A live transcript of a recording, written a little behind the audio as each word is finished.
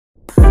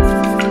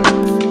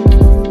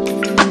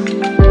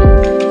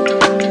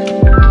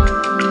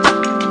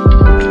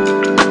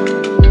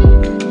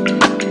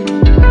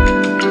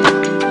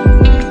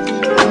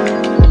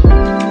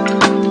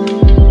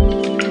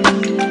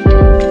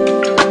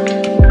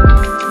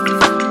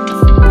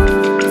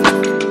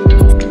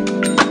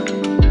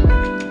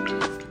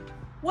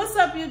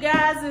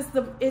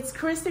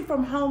Christie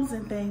from Homes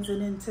and Things,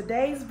 and in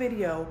today's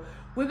video,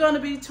 we're going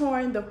to be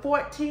touring the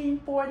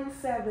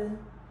 1447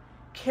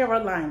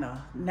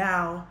 Carolina.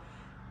 Now,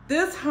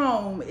 this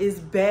home is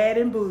bad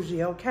and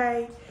bougie,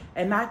 okay?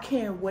 And I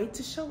can't wait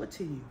to show it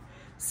to you.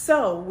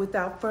 So,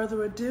 without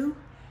further ado,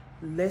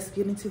 let's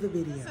get into the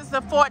video. This is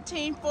the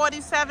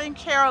 1447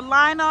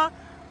 Carolina.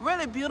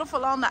 Really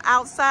beautiful on the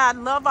outside.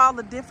 Love all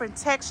the different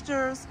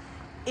textures.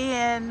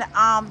 In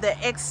the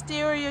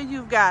exterior,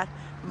 you've got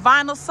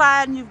vinyl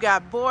siding, you've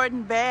got board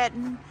and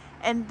batten,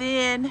 and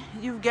then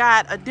you've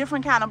got a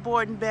different kind of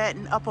board and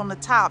batten up on the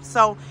top.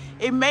 So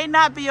it may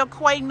not be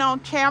equating on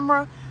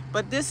camera,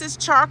 but this is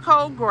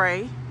charcoal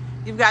gray.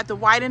 You've got the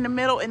white in the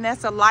middle, and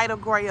that's a lighter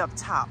gray up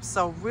top.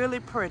 So really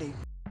pretty.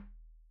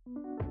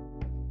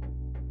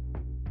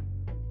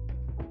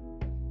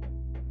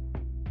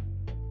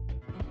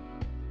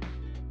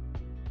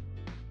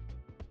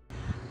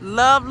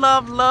 Love,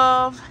 love,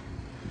 love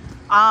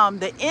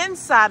the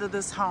inside of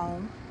this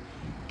home.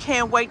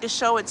 Can't wait to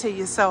show it to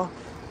you. So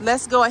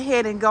let's go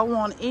ahead and go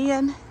on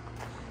in,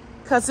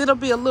 because it'll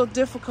be a little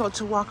difficult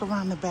to walk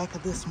around the back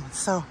of this one.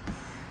 So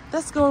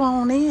let's go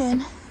on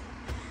in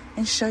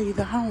and show you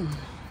the home.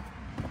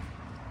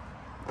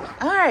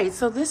 All right,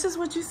 so this is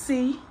what you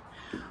see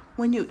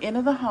when you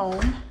enter the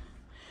home.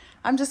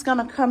 I'm just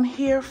gonna come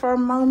here for a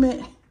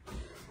moment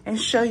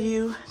and show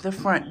you the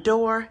front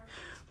door.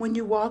 When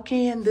you walk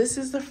in, this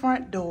is the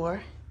front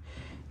door.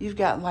 You've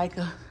got like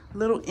a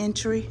little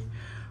entry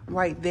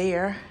right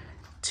there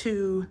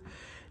to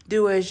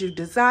do as you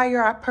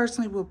desire. I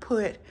personally will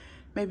put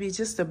maybe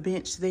just a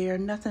bench there,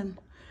 nothing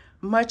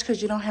much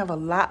because you don't have a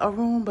lot of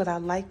room, but I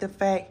like the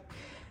fact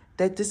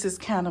that this is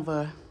kind of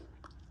a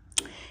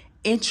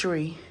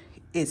entry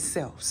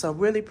itself. So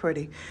really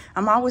pretty.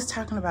 I'm always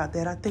talking about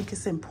that. I think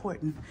it's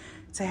important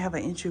to have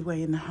an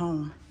entryway in the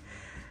home.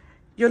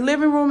 Your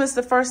living room is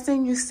the first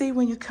thing you see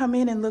when you come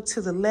in and look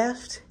to the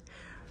left.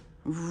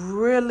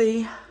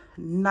 Really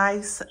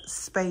nice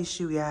space,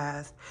 you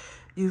guys.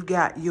 You've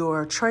got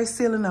your tray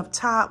ceiling up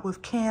top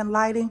with can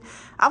lighting.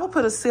 I will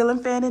put a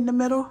ceiling fan in the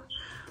middle,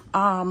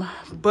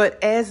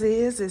 but as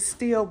is, it's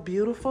still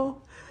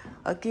beautiful.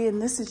 Again,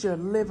 this is your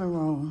living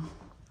room.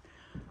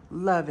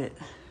 Love it.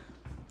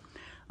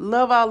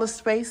 Love all the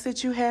space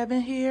that you have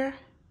in here.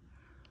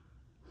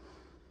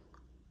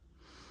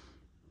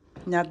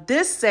 Now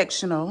this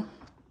sectional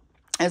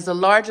is the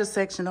larger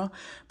sectional,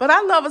 but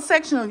I love a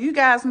sectional. You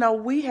guys know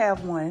we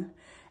have one,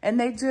 and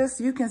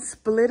you can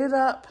split it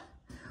up,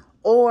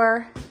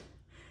 or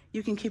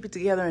you can keep it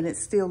together and it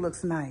still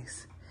looks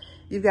nice.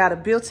 You've got a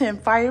built-in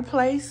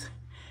fireplace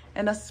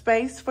and a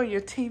space for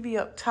your TV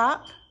up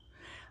top.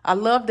 I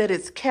love that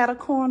it's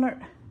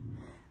cat-cornered.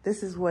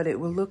 This is what it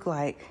will look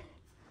like.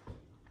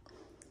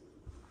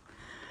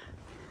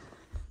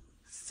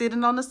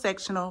 Sitting on the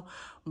sectional,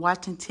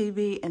 watching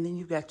TV, and then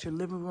you've got your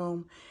living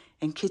room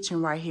and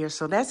kitchen right here.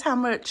 So that's how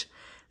much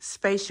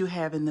space you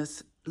have in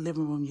this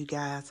living room, you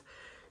guys.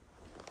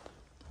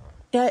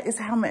 That is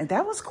how much.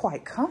 That was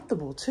quite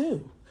comfortable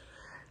too.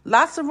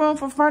 Lots of room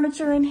for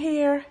furniture in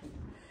here.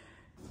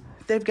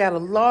 They've got a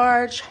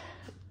large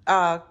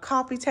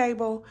coffee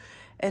table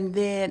and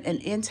then an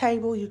end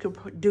table. You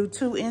could do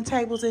 2 end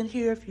tables in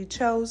here if you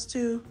chose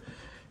to.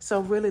 So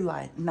really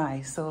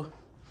nice. So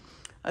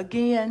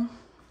again,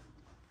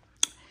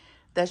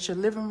 that's your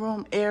living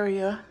room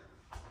area.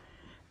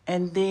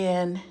 And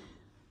then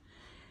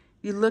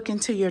you look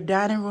into your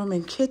dining room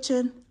and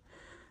kitchen.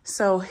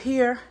 So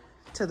here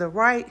to the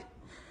right,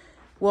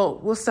 well,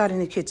 we'll start in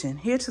the kitchen.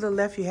 Here to the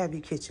left, you have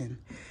your kitchen.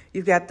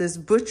 You've got this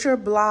butcher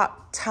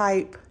block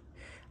type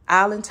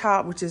island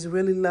top, which is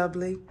really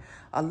lovely.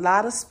 A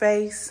lot of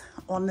space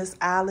on this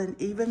island,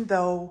 even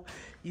though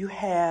you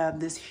have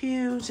this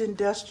huge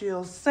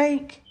industrial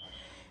sink,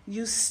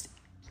 you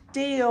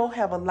still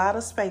have a lot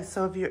of space.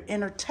 So if you're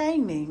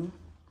entertaining,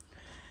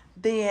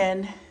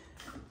 then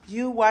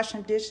you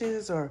washing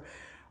dishes or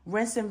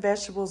rinsing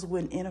vegetables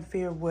wouldn't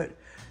interfere with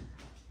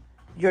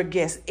your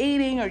guests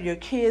eating or your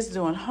kids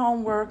doing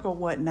homework or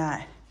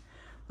whatnot. A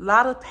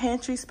lot of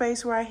pantry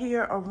space right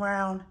here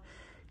around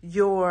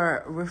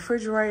your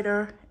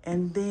refrigerator.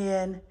 And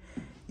then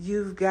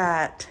you've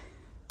got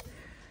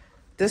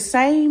the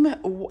same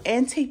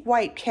antique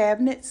white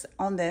cabinets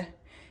on the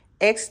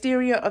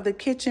exterior of the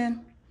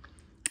kitchen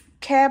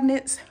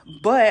cabinets,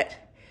 but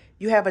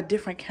you have a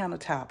different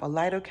countertop, a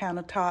lighter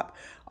countertop,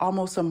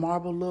 almost a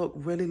marble look,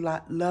 really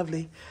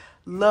lovely.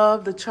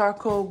 Love the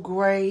charcoal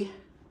gray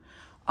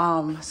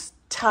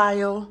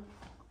tile.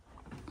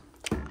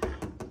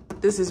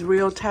 This is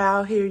real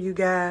tile here, you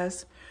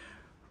guys.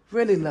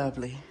 Really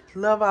lovely.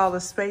 Love all the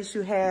space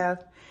you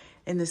have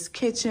in this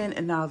kitchen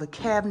and all the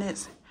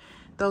cabinets.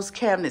 Those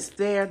cabinets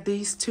there,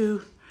 these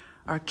 2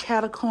 are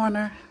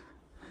cat-corner.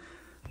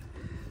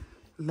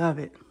 Love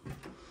it.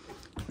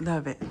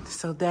 Love it.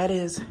 So that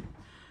is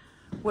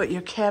what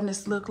your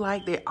cabinets look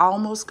like. They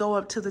almost go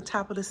up to the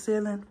top of the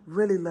ceiling.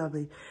 Really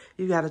lovely.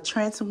 You got a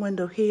transom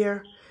window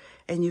here,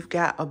 and you've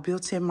got a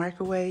built-in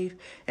microwave.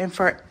 And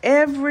for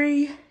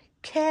every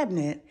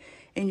cabinet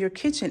in your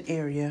kitchen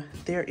area,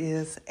 there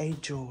is a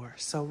drawer.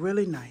 So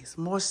really nice.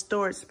 More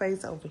storage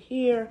space over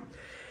here.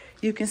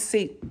 You can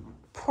see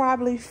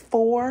probably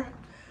 4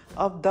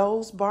 of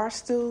those bar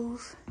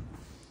stools.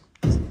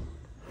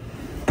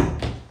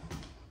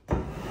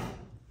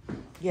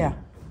 Yeah.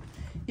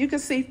 You can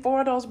see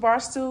 4 of those bar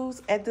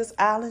stools at this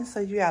island. So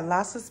you got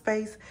lots of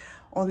space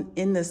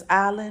in this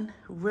island.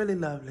 Really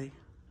lovely.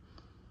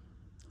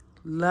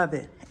 Love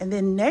it. And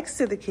then next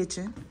to the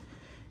kitchen,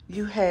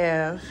 you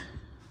have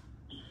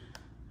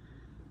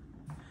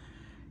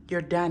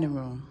your dining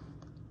room.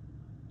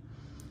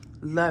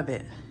 Love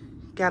it.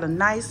 Got a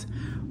nice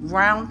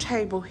round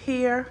table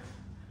here.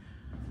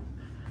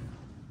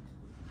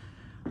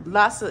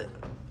 Lots of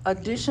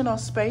additional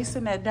space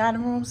in that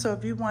dining room. So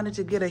if you wanted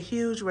to get a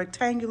huge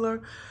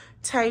rectangular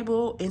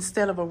table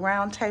instead of a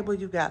round table,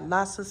 you got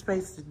lots of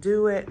space to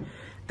do it.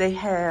 They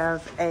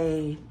have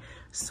a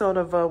sort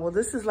of a, well,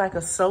 this is like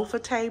a sofa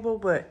table,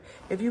 but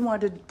if you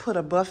wanted to put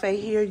a buffet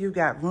here, you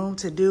got room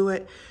to do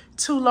it.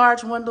 2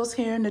 large windows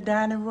here in the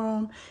dining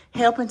room,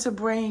 helping to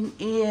bring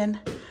in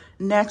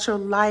natural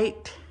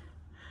light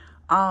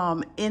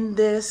in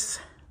this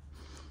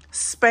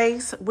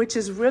space, which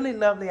is really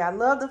lovely. I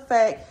love the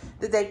fact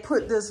that they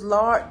put those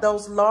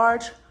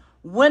large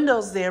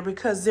windows there,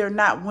 because they're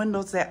not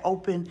windows that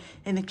open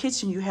in the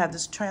kitchen. You have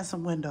this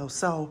transom window.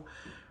 So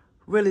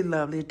really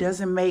lovely. It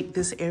doesn't make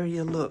this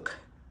area look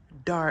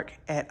dark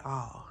at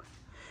all.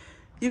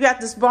 You got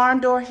this barn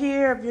door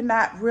here. If you're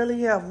not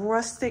really a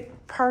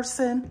rustic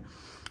person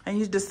and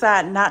you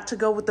decide not to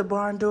go with the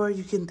barn door,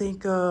 you can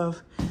think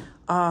of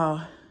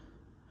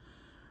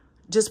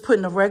just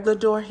putting a regular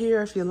door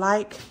here if you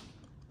like.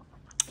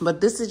 But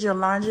this is your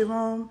laundry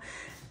room.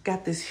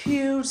 Got this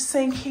huge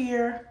sink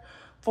here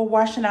for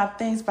washing out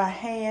things by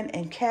hand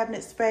and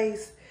cabinet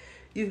space.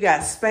 You've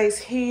got space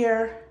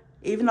here.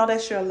 Even though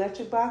that's your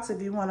electric box,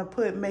 if you want to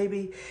put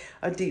maybe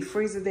a deep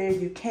freezer there,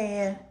 you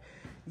can.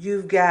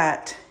 You've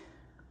got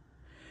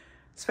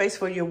space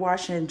for your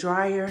washer and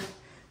dryer.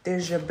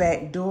 There's your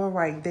back door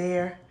right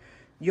there.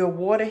 Your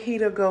water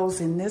heater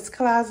goes in this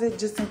closet,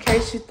 just in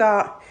case you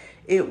thought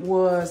it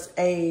was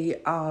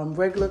a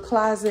regular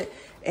closet,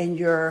 and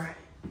your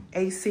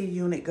AC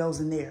unit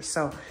goes in there.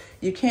 So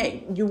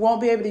you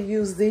won't be able to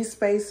use these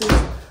spaces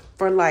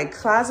for like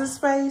closet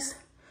space,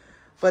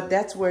 but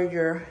that's where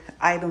your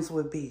items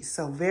would be.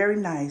 So very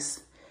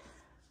nice.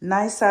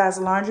 Nice size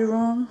laundry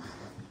room.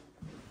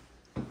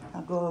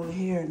 I'll go over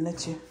here and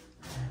let you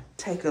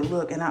take a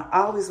look. And I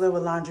always love a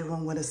laundry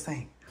room with a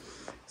sink.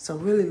 So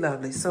really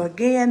lovely. So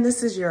again,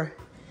 this is your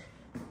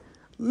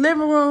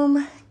living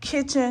room,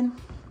 kitchen,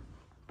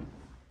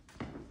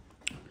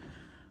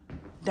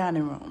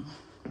 dining room.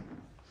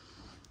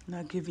 And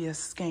I'll give you a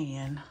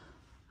scan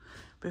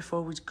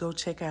before we go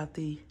check out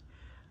the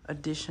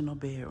additional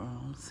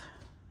bedrooms.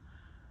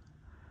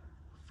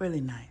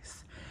 Really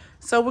nice.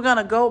 So we're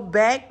gonna go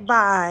back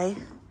by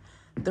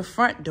the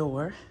front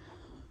door,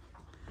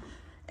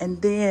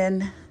 and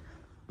then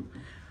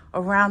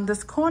around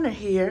this corner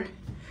here,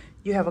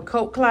 you have a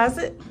coat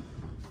closet.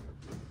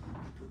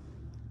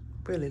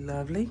 Really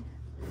lovely.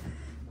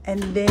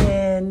 And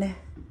then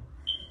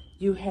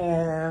you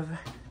have,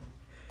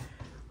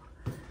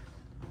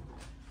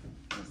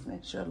 let's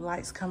make sure the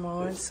lights come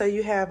on. So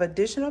you have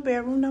additional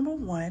bedroom number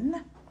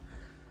 1.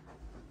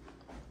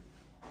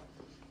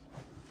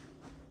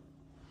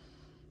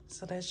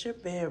 So that's your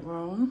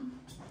bedroom.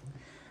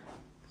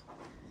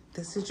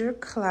 This is your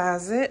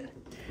closet.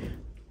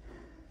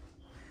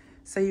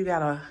 So you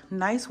got a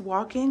nice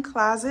walk-in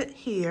closet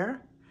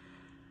here.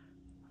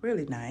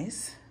 Really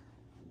nice.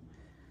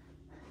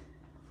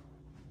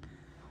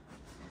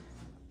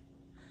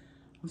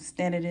 I'm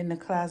standing in the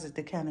closet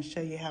to kind of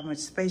show you how much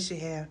space you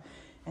have.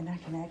 And I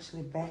can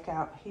actually back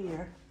out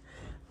here.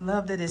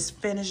 Love that it's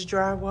finished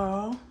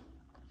drywall.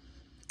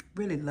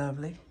 Really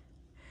lovely.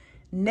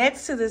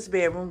 Next to this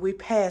bedroom, we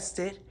passed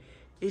it,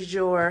 is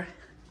your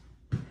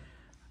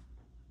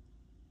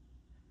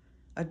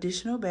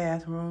additional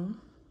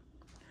bathroom.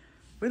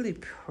 Really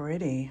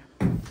pretty.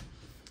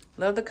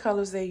 Love the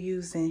colors they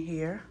use in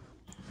here.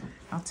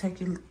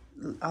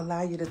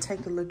 Allow you to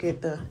take a look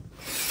at the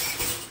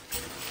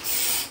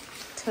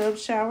tub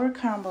shower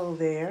combo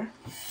there.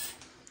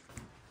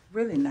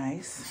 Really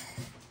nice.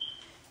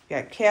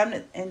 Got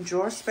cabinet and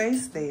drawer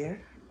space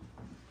there.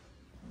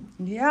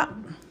 Yep.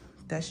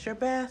 That's your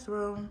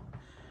bathroom.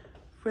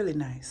 Really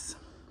nice.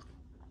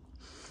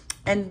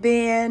 And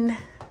then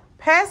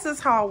past this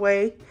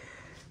hallway,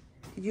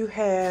 you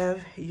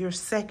have your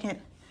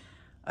second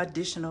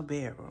additional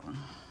bedroom.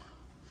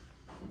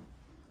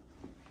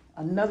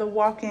 Another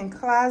walk-in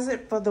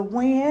closet for the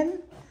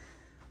win.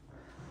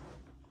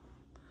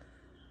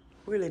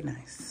 Really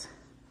nice.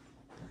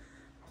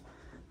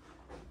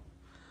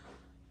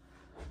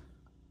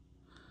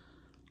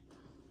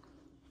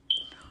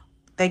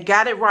 They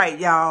got it right,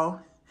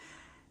 y'all.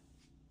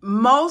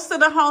 Most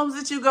of the homes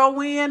that you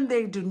go in,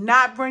 they do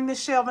not bring the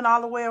shelving all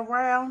the way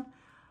around,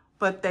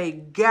 but they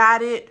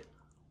got it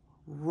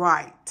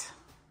right.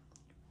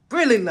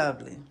 Really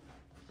lovely.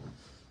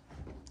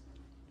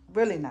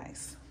 Really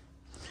nice.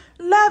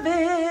 Love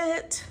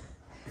it.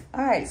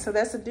 All right, so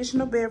that's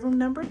additional bedroom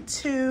number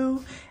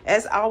 2.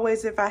 As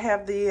always, if I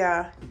have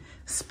the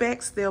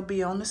specs, they'll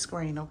be on the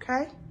screen,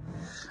 okay?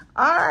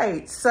 All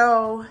right,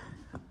 so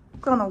I'm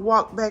gonna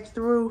walk back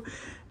through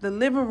the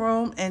living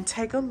room and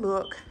take a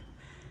look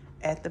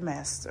at the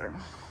master.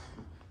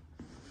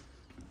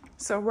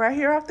 So right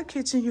here off the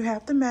kitchen, you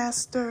have the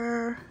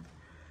master.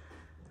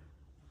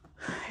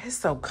 It's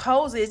so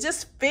cozy. It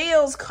just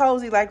feels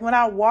cozy. Like when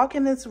I walk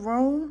in this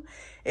room,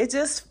 it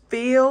just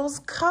feels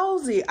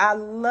cozy. I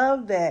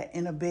love that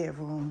in a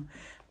bedroom.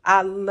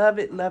 I love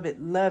it, love it,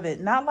 love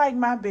it. Not like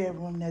my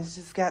bedroom that's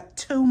just got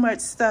too much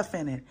stuff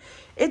in it.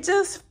 It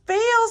just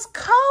feels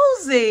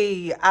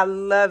cozy. I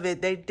love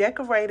it. They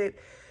decorated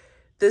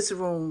this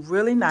room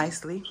really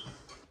nicely.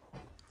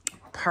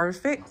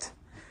 Perfect.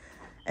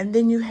 And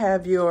then you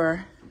have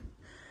the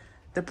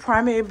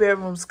primary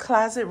bedroom's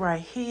closet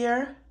right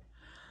here.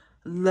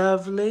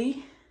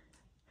 Lovely.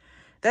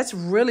 That's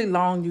really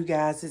long, you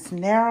guys. It's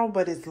narrow,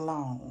 but it's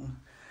long.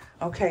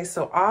 Okay,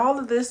 so all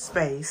of this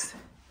space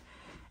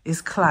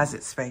is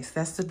closet space.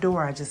 That's the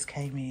door I just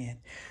came in.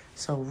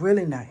 So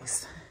really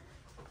nice.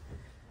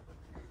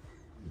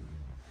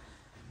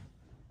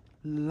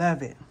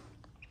 Love it.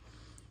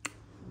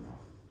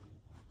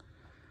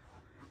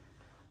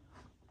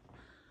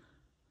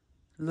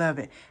 Love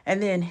it.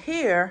 And then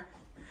here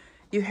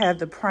you have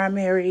the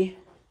primary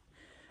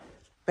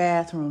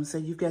bathroom. So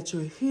you've got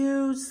your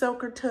huge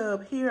soaker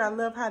tub here. I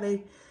love how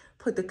they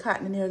put the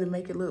cotton in there to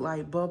make it look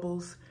like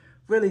bubbles.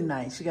 Really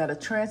nice. You got a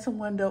transom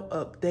window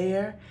up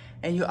there,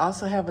 and you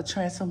also have a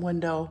transom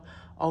window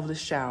over the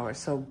shower.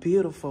 So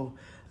beautiful.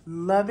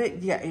 Love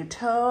it. You got your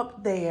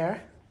tub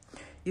there.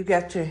 You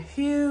got your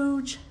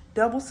huge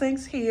double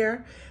sinks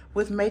here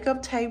with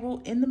makeup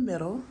table in the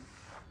middle.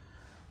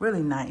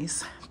 Really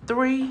nice.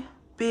 3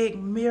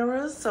 big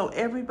mirrors so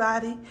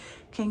everybody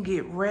can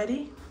get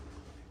ready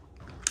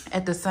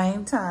at the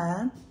same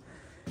time.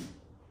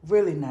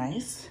 Really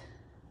nice.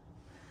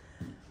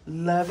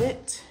 Love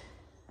it.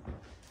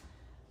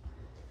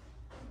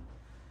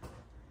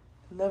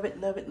 Love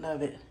it, love it,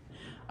 love it.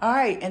 All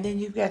right, and then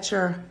you've got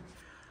your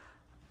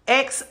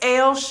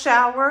XL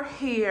shower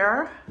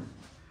here.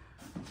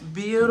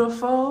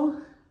 Beautiful.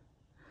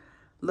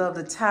 Love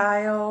the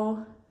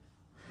tile.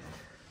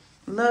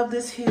 Love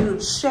this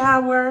huge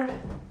shower.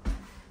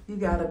 You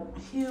got a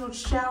huge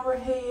shower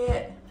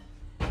head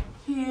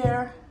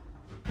here.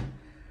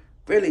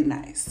 Really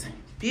nice.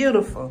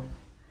 Beautiful.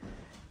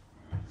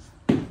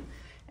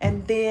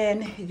 And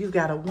then you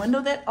got a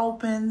window that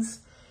opens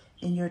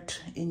in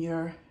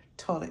your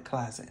toilet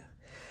closet.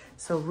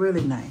 So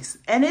really nice.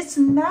 And it's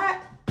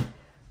not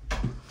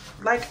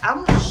like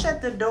I'm gonna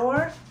shut the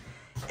door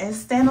and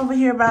stand over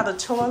here by the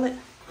toilet.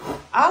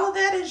 All of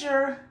that is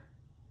your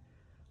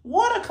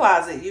water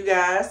closet, you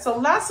guys. So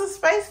lots of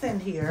space in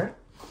here.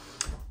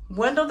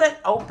 Window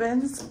that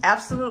opens.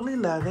 Absolutely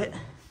love it.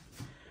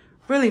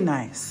 Really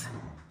nice.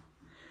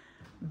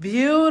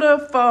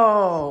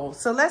 Beautiful.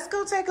 So let's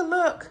go take a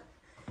look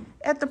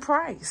at the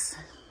price.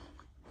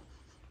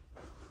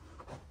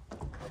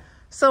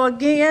 So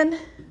again,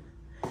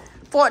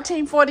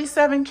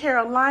 $1447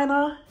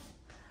 Carolina.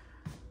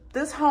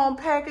 This home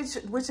package,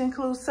 which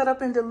includes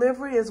setup and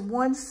delivery, is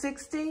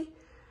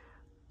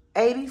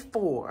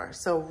 $160.84.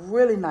 So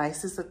really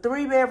nice. It's a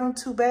 3-bedroom,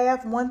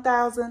 2-bath,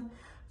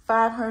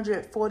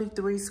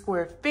 1,543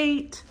 square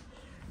feet.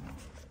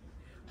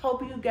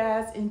 Hope you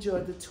guys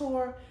enjoyed the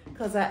tour,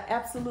 because I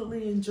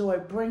absolutely enjoy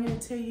bringing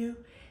it to you.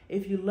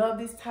 If you love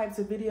these types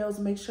of videos,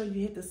 make sure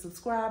you hit the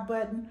subscribe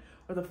button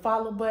or the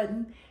follow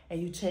button, and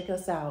you check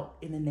us out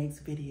in the next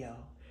video.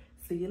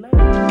 See you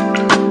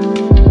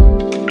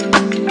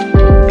later.